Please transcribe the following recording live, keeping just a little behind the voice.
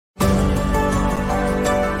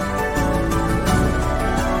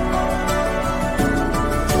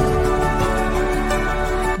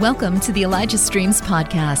Welcome to the Elijah Streams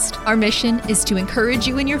podcast. Our mission is to encourage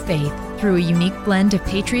you in your faith through a unique blend of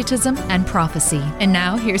patriotism and prophecy. And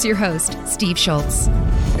now, here's your host, Steve Schultz.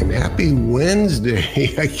 And happy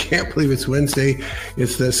Wednesday. I can't believe it's Wednesday.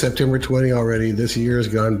 It's the September 20 already. This year has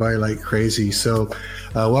gone by like crazy. So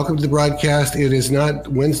welcome to the broadcast. It is not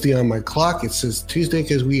Wednesday on my clock. It says Tuesday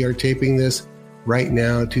because we are taping this right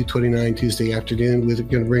now, 2:29 Tuesday afternoon. We're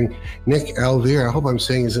going to bring Nick Alvear. I hope I'm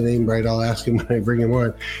saying his name right. I'll ask him when I bring him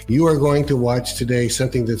on. You are going to watch today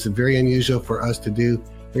something that's very unusual for us to do.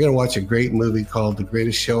 We're going to watch a great movie called The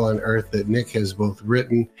Greatest Show on Earth that Nick has both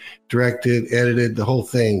written, directed, edited, the whole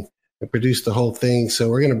thing, and produced the whole thing. So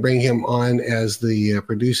we're going to bring him on as the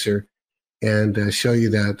producer and show you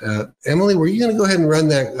that. Emily, were you going to go ahead and run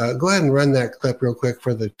that? Go ahead and run that clip real quick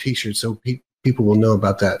for the T-shirt so people will know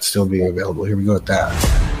about that still being available. Here we go with that.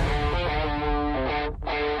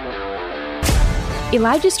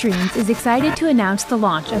 Elijah Streams is excited to announce the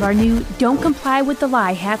launch of our new Don't Comply with the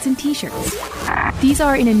Lie hats and t-shirts. These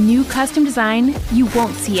are in a new custom design you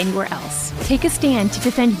won't see anywhere else. Take a stand to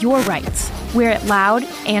defend your rights. Wear it loud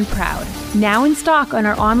and proud. Now in stock on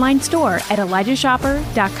our online store at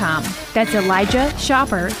ElijahShopper.com. That's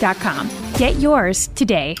ElijahShopper.com. Get yours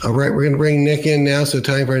today. All right, we're going to bring Nick in now. So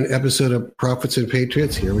time for an episode of Prophets and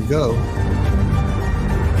Patriots. Here we go.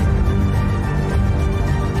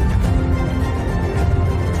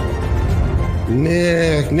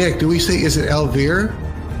 Nick, do we say, is it Alvear?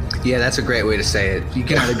 Yeah, that's a great way to say it. You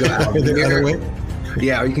can either go Alvear,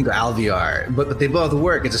 yeah, or you can go Alvear. But they both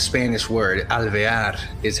work. It's a Spanish word. Alvear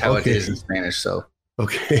is how it is in Spanish. So.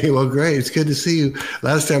 Okay, well, great. It's good to see you.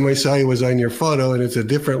 Last time I saw you was on your photo, and it's a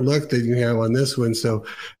different look than you have on this one. So,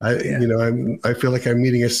 I feel like I'm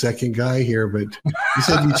meeting a second guy here. But you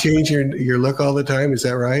said you change your look all the time. Is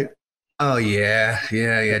that right? Oh yeah,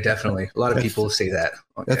 definitely. A lot of people say that.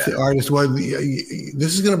 That's the artist. Well,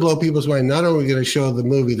 this is going to blow people's mind. Not only are we going to show the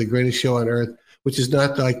movie, The Greatest Show on Earth, which is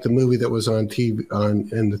not like the movie that was on TV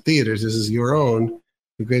in the theaters. This is your own,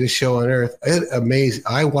 The Greatest Show on Earth. Amazing.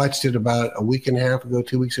 I watched it about a week and a half ago,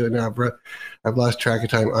 2 weeks ago now. I've lost track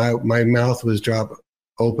of time. My mouth was dropped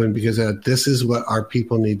open because this is what our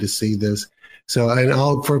people need to see this.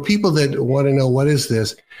 So, for people that want to know what is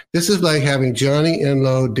this is like having Johnny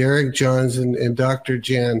Enlow, Derek Johns, and Dr.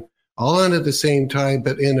 Jan all on at the same time,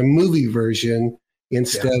 but in a movie version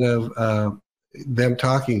instead of them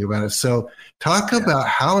talking about it. So talk about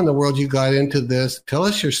how in the world you got into this. Tell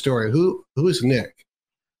us your story. Who is Nick?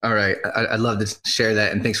 All right. I'd love to share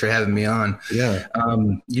that. And thanks for having me on. Yeah.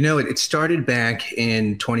 It started back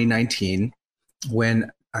in 2019 when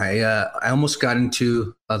I almost got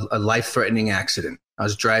into a life-threatening accident. I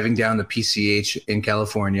was driving down the PCH in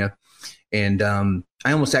California, and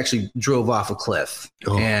I almost actually drove off a cliff.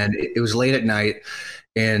 Oh. And it was late at night,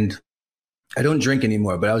 and I don't drink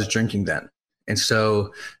anymore, but I was drinking then. And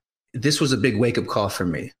so this was a big wake-up call for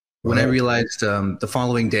me. When I realized the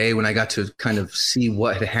following day, when I got to kind of see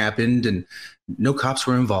what had happened, and no cops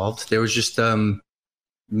were involved, there was just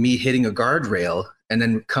me hitting a guardrail and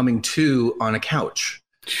then coming to on a couch.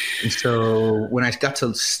 And so when I got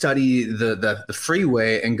to study the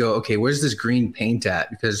freeway and go, okay, where's this green paint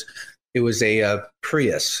at? Because it was a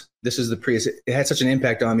Prius. This is the Prius. It had such an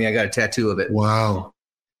impact on me. I got a tattoo of it. Wow.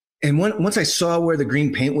 And once I saw where the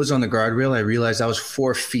green paint was on the guardrail, I realized I was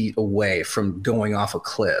 4 feet away from going off a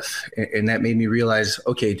cliff. And that made me realize,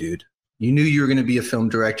 okay, dude, you knew you were going to be a film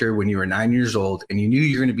director when you were 9 years old, and you knew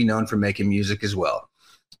you were going to be known for making music as well.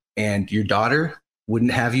 And your daughter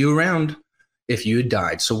wouldn't have you around if you had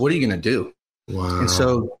died. So what are you going to do? Wow. And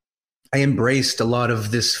so I embraced a lot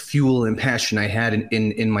of this fuel and passion I had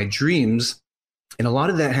in my dreams. And a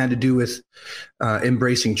lot of that had to do with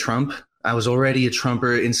embracing Trump. I was already a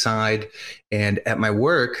Trumper inside. And at my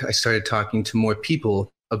work, I started talking to more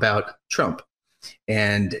people about Trump.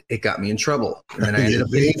 And it got me in trouble. And then I ended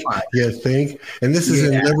up getting fired. You think? And this is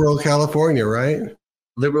in liberal California, right?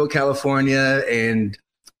 Liberal California. And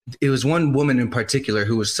it was one woman in particular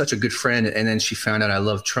who was such a good friend, and then she found out I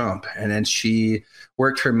loved Trump, and then she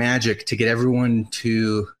worked her magic to get everyone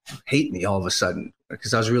to hate me all of a sudden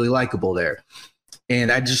because I was really likable there.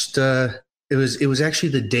 And I just it was actually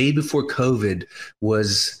the day before COVID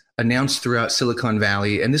was announced throughout Silicon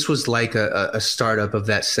Valley, and this was like a startup of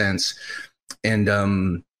that sense. And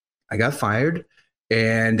I got fired,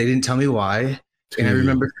 and they didn't tell me why. And I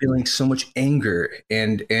remember feeling so much anger.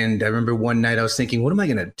 And I remember one night I was thinking, what am I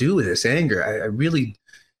going to do with this anger?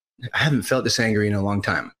 I haven't felt this anger in a long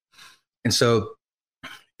time. And so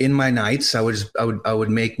in my nights, I would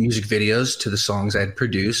make music videos to the songs I had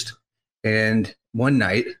produced. And one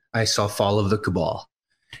night I saw Fall of the Cabal.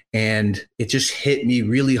 And it just hit me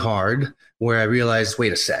really hard where I realized,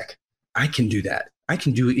 wait a sec, I can do that. I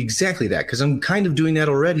can do exactly that because I'm kind of doing that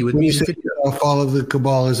already with music video. Fall of the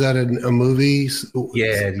Cabal, is that a movie?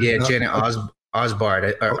 Yeah, Janet Osbard.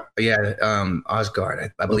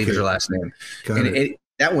 Osgard, I believe is her last name.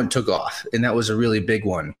 That one took off, and that was a really big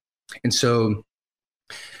one. And so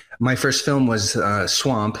my first film was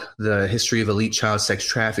Swamp, The History of Elite Child Sex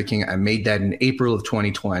Trafficking. I made that in April of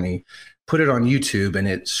 2020, put it on YouTube, and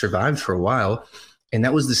it survived for a while. And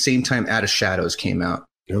that was the same time Out of Shadows came out.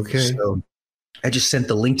 Okay. So I just sent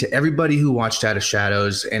the link to everybody who watched Out of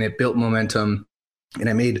Shadows, and it built momentum. And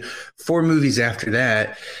I made 4 movies after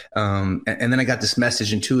that. And then I got this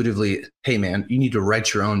message intuitively, hey, man, you need to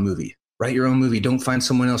write your own movie. Write your own movie. Don't find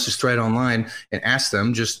someone else's thread online and ask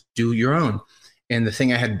them. Just do your own. And the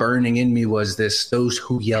thing I had burning in me was those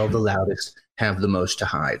who yell the loudest have the most to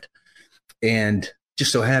hide. And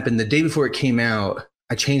just so happened, the day before it came out,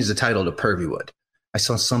 I changed the title to Pervywood. I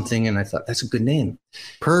saw something and I thought, that's a good name.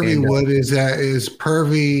 Pervywood, is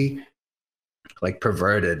pervy? Like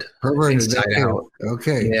perverted. Inside out.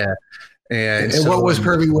 Okay. Yeah. And so, what was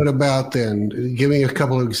Pervywood about then? Give me a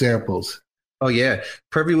couple of examples. Oh, yeah.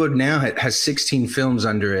 Pervywood now has 16 films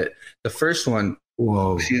under it. The first one,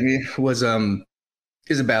 was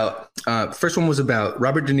first one was about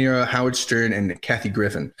Robert De Niro, Howard Stern, and Kathy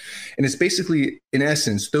Griffin. And it's basically, in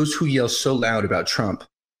essence, those who yell so loud about Trump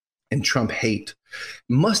and Trump hate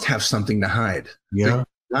must have something to hide. Yeah. They're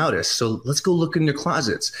loudest. So let's go look in their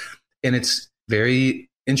closets. And it's very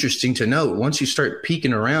interesting to note, once you start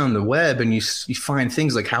peeking around the web and you find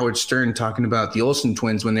things like Howard Stern talking about the Olsen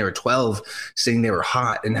twins when they were 12, saying they were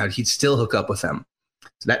hot and how he'd still hook up with them.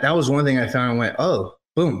 So that was one thing I found and went, oh,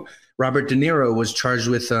 boom. Robert De Niro was charged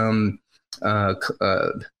with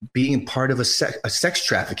being part of a sex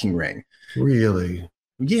trafficking ring. Really?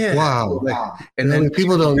 Yeah. Wow. And then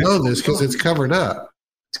people don't know this because it's covered up.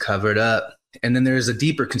 It's covered up. And then there's a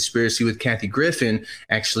deeper conspiracy with Kathy Griffin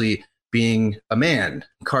actually being a man,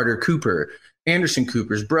 Carter Cooper, Anderson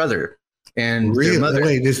Cooper's brother. And really? Their mother.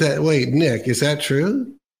 Nick, is that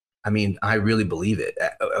true? I mean, I really believe it.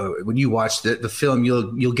 When you watch the film,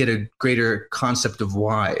 you'll get a greater concept of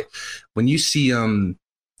why. When you see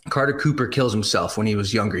Carter Cooper kills himself when he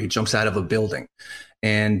was younger, he jumps out of a building.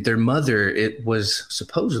 And their mother, it was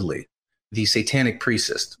supposedly the satanic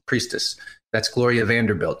priestess. That's Gloria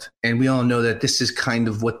Vanderbilt. And we all know that this is kind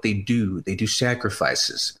of what they do. They do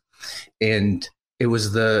sacrifices. And it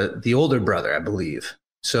was the older brother, I believe.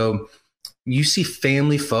 So you see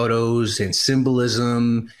family photos and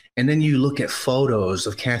symbolism, and then you look at photos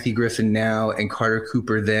of Kathy Griffin now and Carter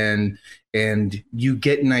Cooper then, and you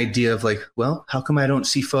get an idea of like, well, how come I don't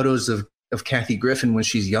see photos of Kathy Griffin when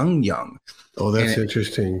she's young? Oh, that's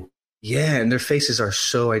interesting. Yeah, and their faces are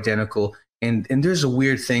so identical. And there's a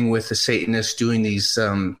weird thing with the Satanists doing these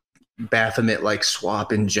Baphomet-like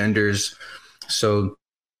swap in genders. So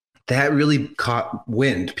that really caught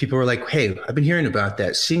wind. People were like, hey, I've been hearing about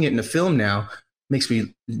that. Seeing it in a film now makes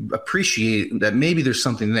me appreciate that maybe there's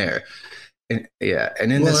something there. And yeah.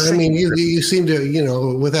 And then you seem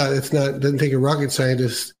to, doesn't take a rocket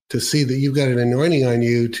scientist to see that you've got an anointing on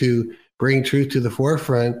you to bring truth to the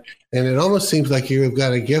forefront. And it almost seems like you've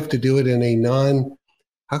got a gift to do it in a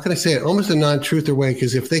almost a non-truther way.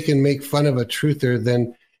 Because if they can make fun of a truther,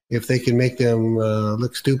 then if they can make them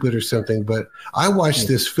look stupid or something. But I watched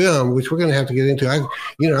this film, which we're going to have to get into. I'm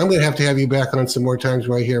going to have you back on some more times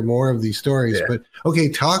where I hear more of these stories. Yeah. But okay,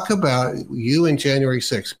 talk about you and January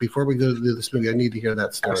 6th. Before we go to do this movie, I need to hear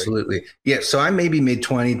that story. Absolutely. Yeah. So I maybe made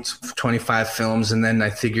 20, 25 films. And then I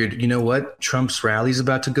figured, you know what? Trump's rally's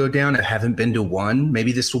about to go down. I haven't been to one.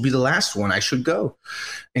 Maybe this will be the last one. I should go.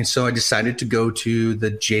 And so I decided to go to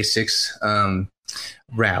the J6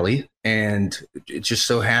 rally. And it just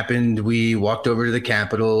so happened we walked over to the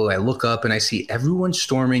Capitol. I look up and I see everyone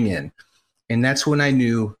storming in. And that's when I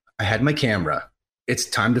knew I had my camera. It's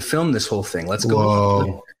time to film this whole thing. Let's go.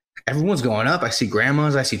 Whoa. Everyone's going up. I see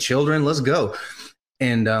grandmas. I see children. Let's go.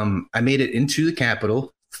 And I made it into the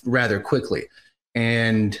Capitol rather quickly.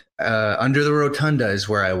 And under the rotunda is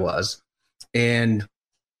where I was. And,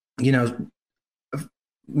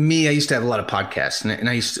 me, I used to have a lot of podcasts, and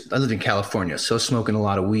I lived in California, so smoking a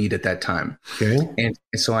lot of weed at that time. Okay. And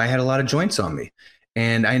so I had a lot of joints on me,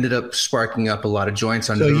 and I ended up sparking up a lot of joints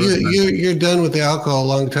under. So you're done with the alcohol a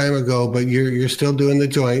long time ago, but you're still doing the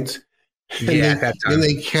joints. At that time. And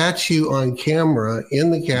they catch you on camera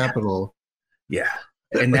in the Capitol. Yeah.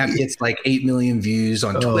 And that gets like 8 million views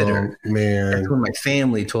on Twitter. Oh, man. That's when my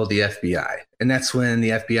family told the FBI. And that's when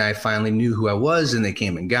the FBI finally knew who I was, and they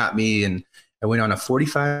came and got me. And I went on a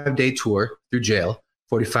 45-day tour through jail.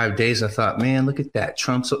 45 days. I thought, man, look at that.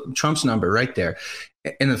 Trump's number right there.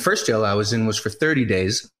 And the first jail I was in was for 30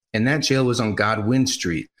 days, and that jail was on Godwin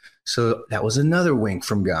Street. So that was another wink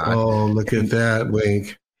from God. Oh, look at that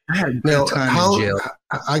wink. I had a good Now, time in jail.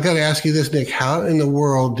 I got to ask you this, Nick. How in the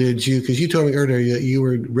world did you? Because you told me earlier that you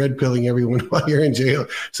were red pilling everyone while you're in jail,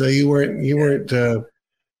 so you weren't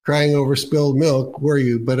crying over spilled milk, were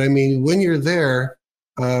you? But I mean, when you're there,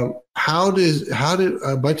 how did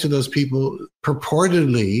a bunch of those people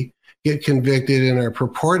purportedly get convicted and are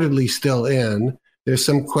purportedly still in? There's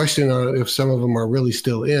some question on if some of them are really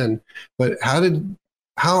still in, but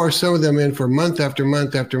how are some of them in for month after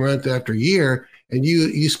month after month after year? And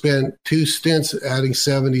you spent 2 stints adding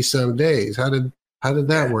 70 some days. How did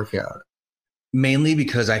that work out? Mainly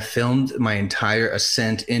because I filmed my entire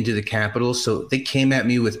ascent into the Capitol. So they came at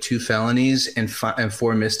me with 2 felonies and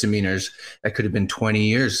 4 misdemeanors. That could have been 20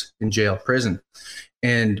 years in jail, prison.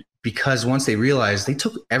 And because once they realized, they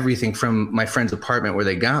took everything from my friend's apartment where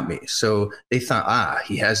they got me. So they thought,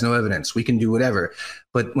 he has no evidence. We can do whatever.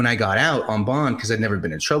 But when I got out on bond, because I'd never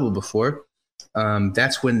been in trouble before,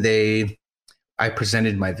 that's when I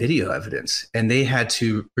presented my video evidence, and they had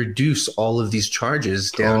to reduce all of these charges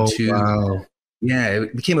down to, wow. Yeah,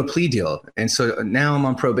 it became a plea deal. And so now I'm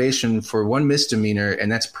on probation for 1 misdemeanor,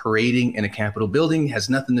 and that's parading in a Capitol building. It has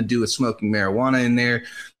nothing to do with smoking marijuana in there.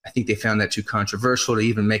 I think they found that too controversial to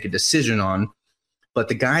even make a decision on. But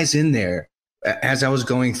the guys in there, as I was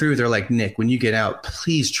going through, they're like, Nick, when you get out,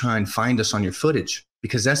 please try and find us on your footage,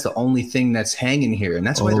 because that's the only thing that's hanging here. And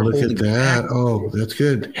that's why they're holding that. Back. Oh, that's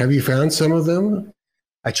good. Have you found some of them?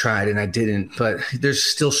 I tried and I didn't, but there's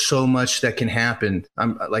still so much that can happen.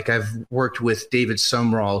 I've worked with David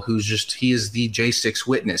Sumrall, he is the J6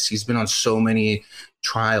 witness. He's been on so many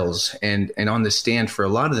trials and on the stand for a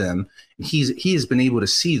lot of them. He has been able to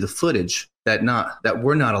see the footage that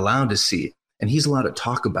we're not allowed to see, and he's allowed to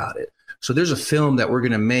talk about it. So there's a film that we're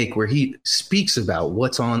going to make where he speaks about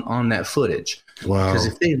what's on that footage. Wow. Because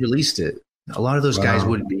if they released it, a lot of those guys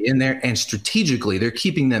wouldn't be in there, and strategically they're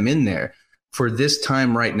keeping them in there for this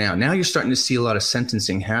time right now. Now you're starting to see a lot of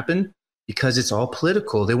sentencing happen because it's all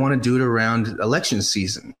political. They want to do it around election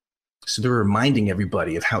season. So they're reminding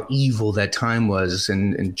everybody of how evil that time was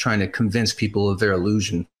and trying to convince people of their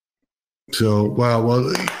illusion. So, wow.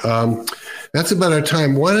 Well, that's about our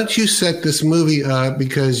time. Why don't you set this movie up,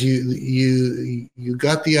 because you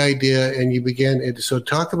got the idea and you began it. So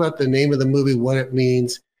talk about the name of the movie, what it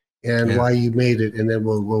means, and why you made it, and then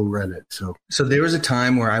we'll run it. So there was a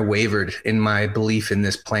time where I wavered in my belief in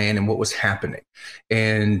this plan and what was happening.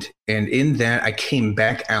 And in that, I came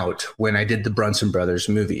back out when I did the Brunson Brothers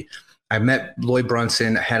movie. I met Lloyd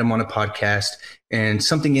Brunson, I had him on a podcast, and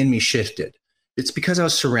something in me shifted. It's because I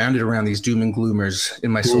was surrounded around these doom and gloomers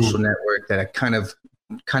in my social network that I kind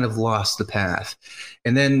of lost the path.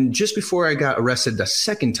 And then just before I got arrested the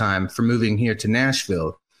second time for moving here to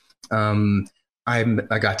Nashville, I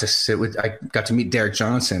got to meet Derek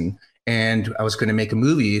Johnson, and I was going to make a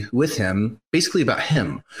movie with him, basically about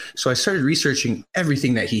him. So I started researching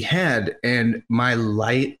everything that he had, and my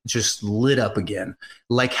light just lit up again.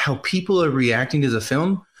 Like how people are reacting to the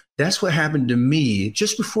film, that's what happened to me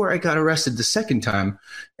just before I got arrested the second time.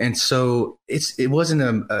 And so it wasn't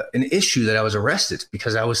an issue that I was arrested,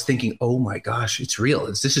 because I was thinking, oh my gosh, it's real.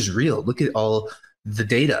 This is real. Look at all the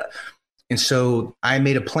data. And so I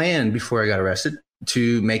made a plan before I got arrested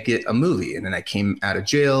to make it a movie. And then I came out of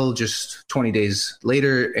jail just 20 days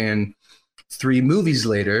later, and 3 movies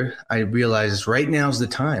later, I realized right now's the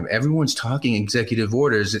time. Everyone's talking executive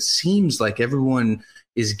orders. It seems like everyone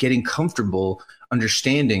is getting comfortable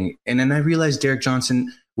understanding. And then I realized Derek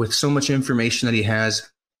Johnson, with so much information that he has,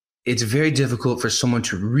 it's very difficult for someone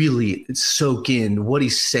to really soak in what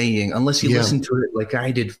he's saying unless you listen to it like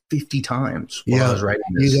I did 50 times while I was writing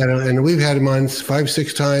this. And we've had him on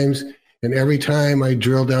 5-6 times, and every time I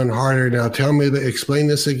drill down harder. Now tell me, explain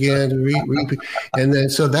this again. And then,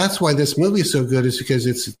 so that's why this movie is so good, is because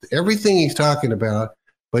it's everything he's talking about,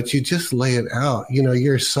 but you just lay it out.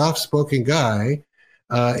 You're a soft-spoken guy.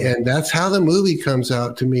 And that's how the movie comes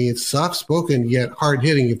out to me. It's soft-spoken yet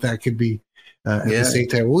hard-hitting, if that could be at the same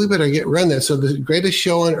time. Well, we better run that. So the greatest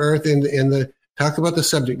show on earth, talk about the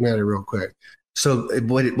subject matter real quick. So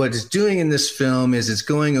what it's doing in this film is it's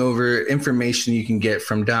going over information you can get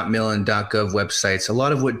from .mil and .gov websites, a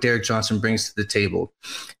lot of what Derek Johnson brings to the table.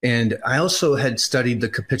 And I also had studied the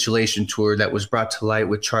capitulation tour that was brought to light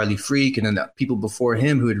with Charlie Freak and then the people before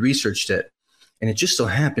him who had researched it. And it just so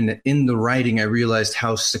happened that in the writing, I realized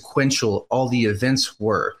how sequential all the events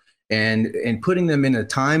were. And putting them in a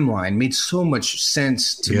timeline made so much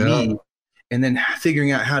sense to me. And then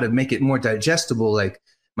figuring out how to make it more digestible, like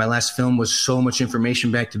my last film was so much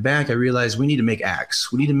information back to back, I realized we need to make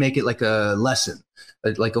acts. We need to make it like a lesson,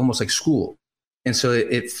 like almost like school. And so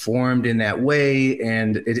it formed in that way.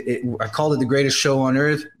 And I called it the greatest show on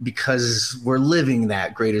earth because we're living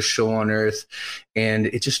that greatest show on earth. And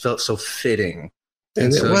it just felt so fitting.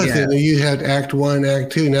 And it was. Yeah. You had Act 1,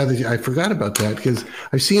 Act 2. Now that I forgot about that because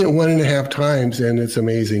I've seen it 1.5 times and it's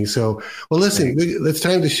amazing. So, well, listen, it's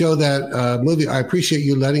time to show that movie. I appreciate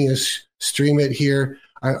you letting us stream it here.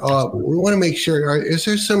 We want to make sure, is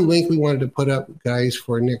there some link we wanted to put up, guys,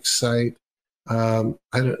 for Nick's site?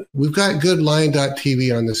 We've got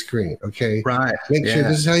goodline.tv on the screen. Okay. Right. Make sure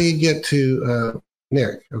this is how you get to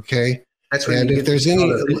Nick. Okay. That's right. And if there's any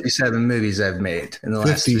 57 movies I've made in the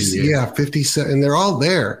last 3 years. Yeah, 57, and they're all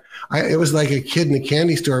there. It was like a kid in a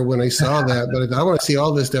candy store when I saw that. But I want to see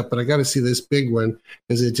all this stuff. But I got to see this big one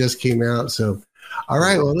because it just came out. So, all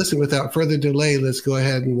right. Well, listen. Without further delay, let's go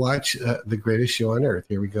ahead and watch The Greatest Show on Earth.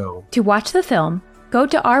 Here we go. To watch the film, go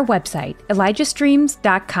to our website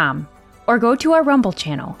ElijahStreams.com or go to our Rumble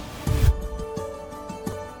channel.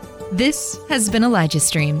 This has been Elijah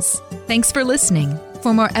Streams. Thanks for listening.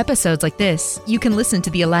 For more episodes like this, you can listen to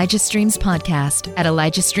the Elijah Streams podcast at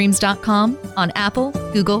ElijahStreams.com on Apple,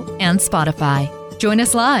 Google, and Spotify. Join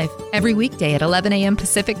us live every weekday at 11 a.m.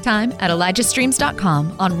 Pacific Time at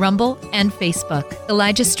ElijahStreams.com on Rumble and Facebook.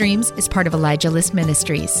 Elijah Streams is part of Elijah List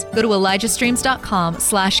Ministries. Go to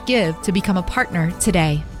ElijahStreams.com/give to become a partner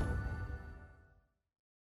today.